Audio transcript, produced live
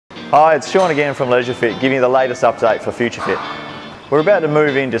Hi, it's Sean again from LeisureFit, giving you the latest update for FutureFit. We're about to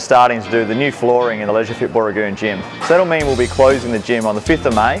move into starting to do the new flooring in the LeisureFit Booragoon gym. So that'll mean we'll be closing the gym on the 5th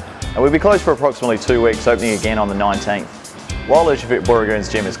of May, and we'll be closed for approximately 2 weeks, opening again on the 19th. While LeisureFit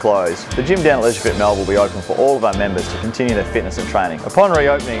Booragoon's gym is closed, the gym down at LeisureFit Melville will be open for all of our members to continue their fitness and training. Upon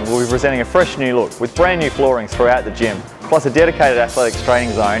reopening, we'll be presenting a fresh new look with brand new flooring throughout the gym, plus a dedicated athletics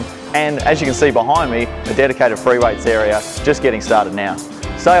training zone, and as you can see behind me, a dedicated free weights area just getting started now.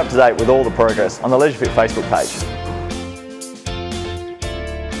 Stay up to date with all the progress on the LeisureFit Facebook page.